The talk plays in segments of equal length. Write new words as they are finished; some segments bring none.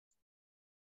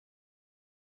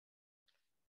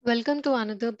Welcome to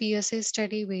another PSA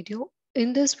study video.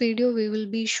 In this video, we will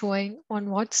be showing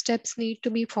on what steps need to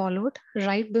be followed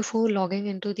right before logging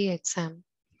into the exam.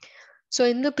 So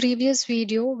in the previous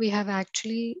video, we have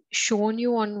actually shown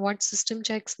you on what system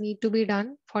checks need to be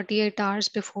done 48 hours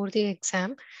before the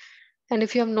exam. And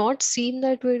if you have not seen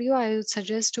that video, I would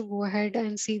suggest to go ahead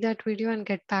and see that video and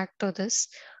get back to this.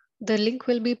 The link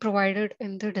will be provided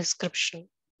in the description.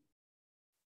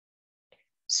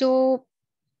 So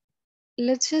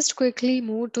let's just quickly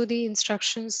move to the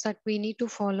instructions that we need to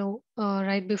follow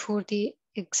right before the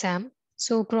exam.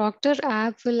 So Proctor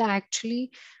app will actually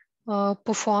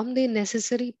perform the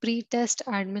necessary pre-test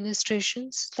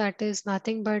administrations. That is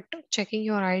nothing but checking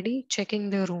your ID, checking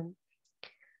the room.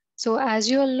 So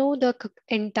as you all know, the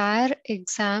entire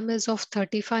exam is of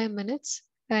 35 minutes,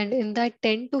 and in that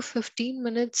 10 to 15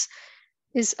 minutes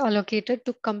is allocated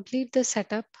to complete the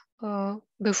setup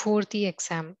before the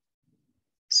exam.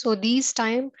 So these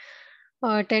time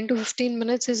 10 to 15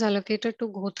 minutes is allocated to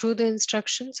go through the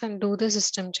instructions and do the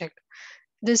system check.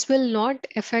 This will not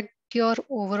affect your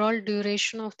overall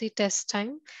duration of the test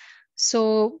time.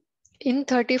 So in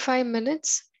 35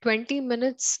 minutes, 20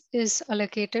 minutes is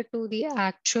allocated to the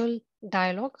actual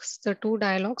dialogues, the two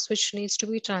dialogues which needs to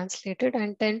be translated,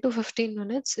 and 10 to 15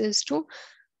 minutes is to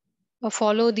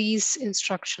follow these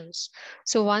instructions.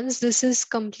 So once this is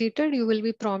completed, you will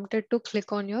be prompted to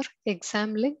click on your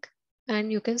exam link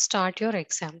and you can start your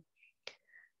exam.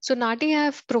 So Naati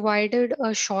have provided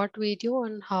a short video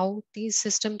on how these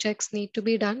system checks need to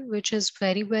be done, which is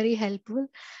very, very helpful.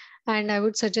 And I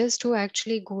would suggest to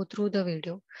actually go through the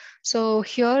video. So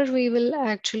here we will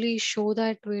actually show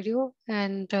that video.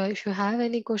 And if you have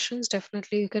any questions,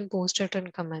 definitely you can post it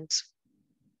in comments.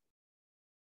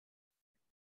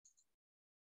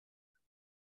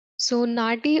 So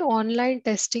Naati Online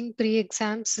Testing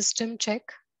Pre-Exam System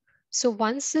Check. So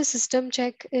once the system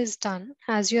check is done,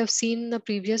 as you have seen in the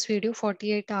previous video,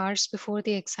 48 hours before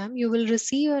the exam, you will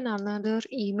receive another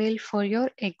email for your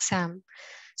exam.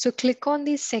 So click on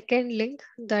the second link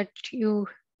that you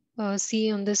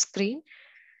see on the screen,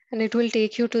 and it will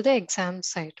take you to the exam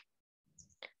site.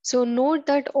 So note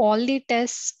that all the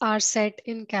tests are set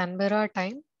in Canberra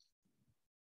time.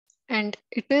 And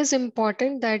it is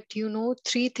important that you know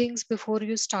three things before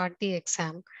you start the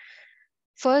exam.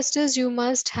 First is you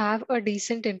must have a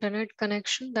decent internet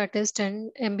connection, that is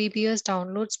 10 Mbps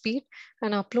download speed,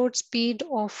 an upload speed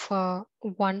of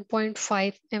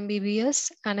 1.5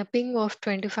 Mbps and a ping of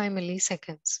 25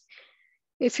 milliseconds.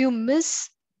 If you miss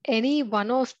any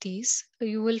one of these,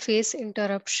 you will face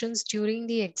interruptions during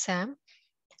the exam,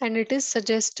 and it is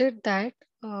suggested that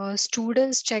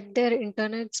students check their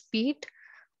internet speed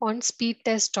on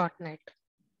speedtest.net.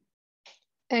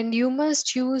 And you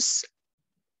must use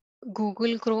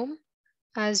Google Chrome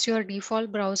as your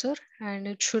default browser, and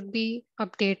it should be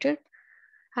updated,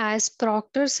 as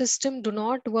Proctor system do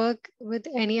not work with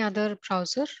any other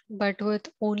browser but with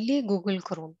only Google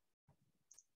Chrome.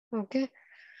 Okay,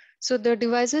 so the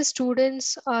devices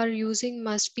students are using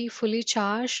must be fully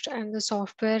charged and the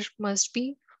software must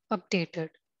be updated.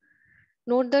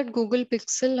 Note that Google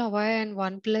Pixel, Hawaii and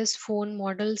OnePlus phone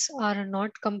models are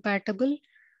not compatible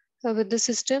with the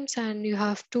systems, and you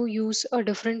have to use a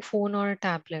different phone or a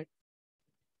tablet.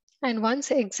 And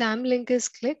once exam link is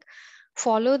clicked,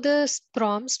 follow the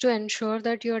prompts to ensure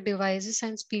that your devices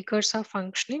and speakers are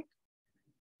functioning.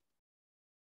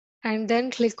 And then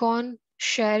click on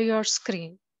share your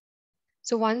screen.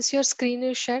 So once your screen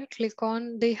is shared, click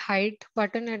on the hide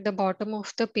button at the bottom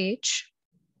of the page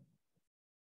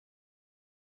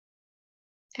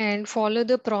and follow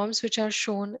the prompts which are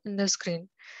shown in the screen.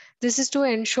 This is to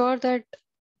ensure that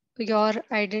your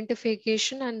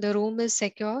identification and the room is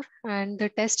secure and the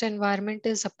test environment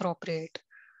is appropriate.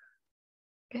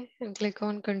 Okay, and click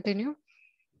on continue.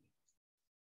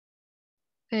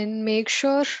 And make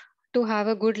sure to have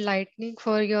a good lighting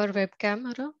for your web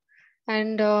camera.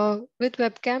 And with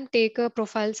webcam, take a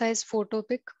profile size photo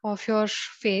pic of your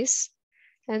face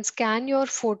and scan your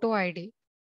photo ID.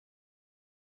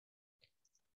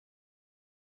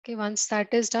 Okay, once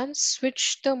that is done,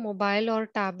 switch the mobile or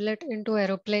tablet into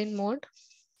aeroplane mode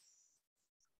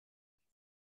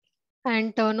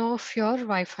and turn off your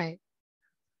Wi-Fi.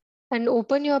 And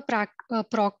open your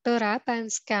Proctor app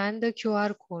and scan the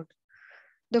QR code.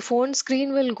 The phone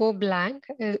screen will go blank.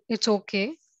 It's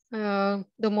okay. The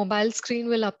mobile screen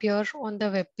will appear on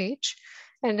the web page.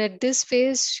 And at this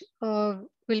phase will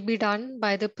be done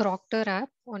by the Proctor app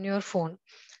on your phone.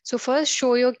 So first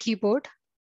show your keyboard.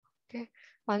 Okay.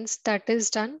 Once that is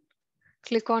done,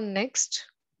 click on next.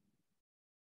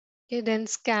 Okay. Then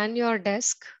scan your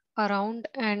desk around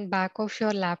and back of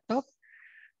your laptop.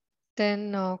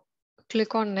 Then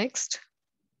click on next.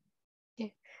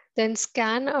 Okay. Then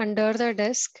scan under the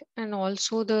desk and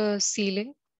also the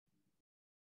ceiling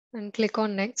and click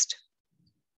on next.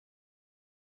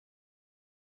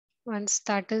 Once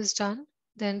that is done,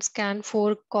 then scan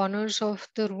 4 corners of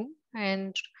the room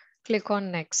and click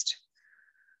on next.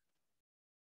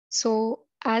 So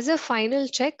as a final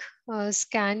check,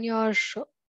 scan your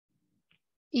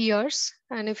ears,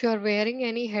 and if you're wearing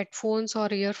any headphones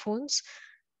or earphones,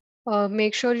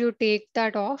 make sure you take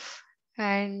that off,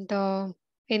 and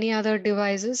any other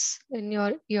devices in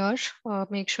your ear,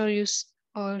 make sure you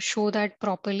show that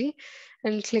properly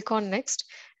and click on next.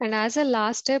 And as a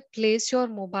last step, place your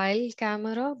mobile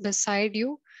camera beside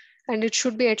you, and it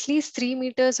should be at least 3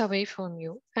 meters away from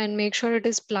you, and make sure it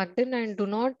is plugged in, and do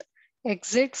not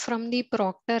exit from the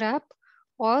Proctor app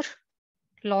or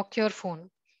lock your phone.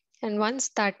 And once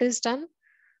that is done,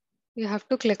 you have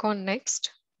to click on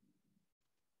next.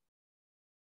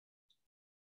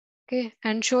 Okay,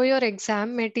 and show your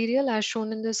exam material as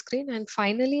shown in the screen. And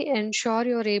finally, ensure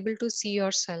you're able to see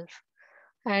yourself.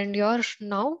 And you're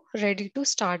now ready to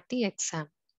start the exam.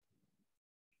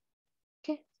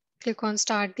 Okay, click on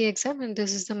start the exam, and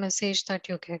this is the message that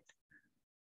you get.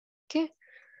 Okay,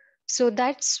 so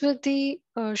that's with the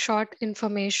short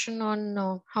information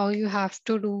on how you have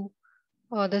to do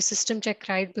the system check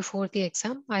right before the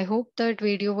exam. I hope that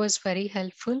video was very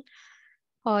helpful.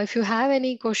 If you have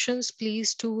any questions,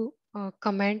 please do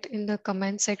comment in the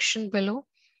comment section below.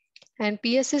 And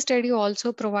PSA Study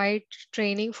also provide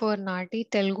training for Naati,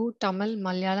 Telugu, Tamil,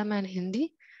 Malayalam, and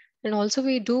Hindi. And also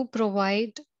we do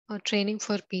provide training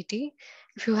for PT.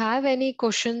 If you have any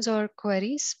questions or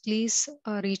queries, please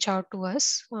reach out to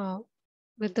us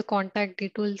with the contact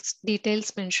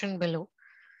details mentioned below.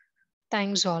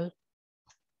 Thanks all.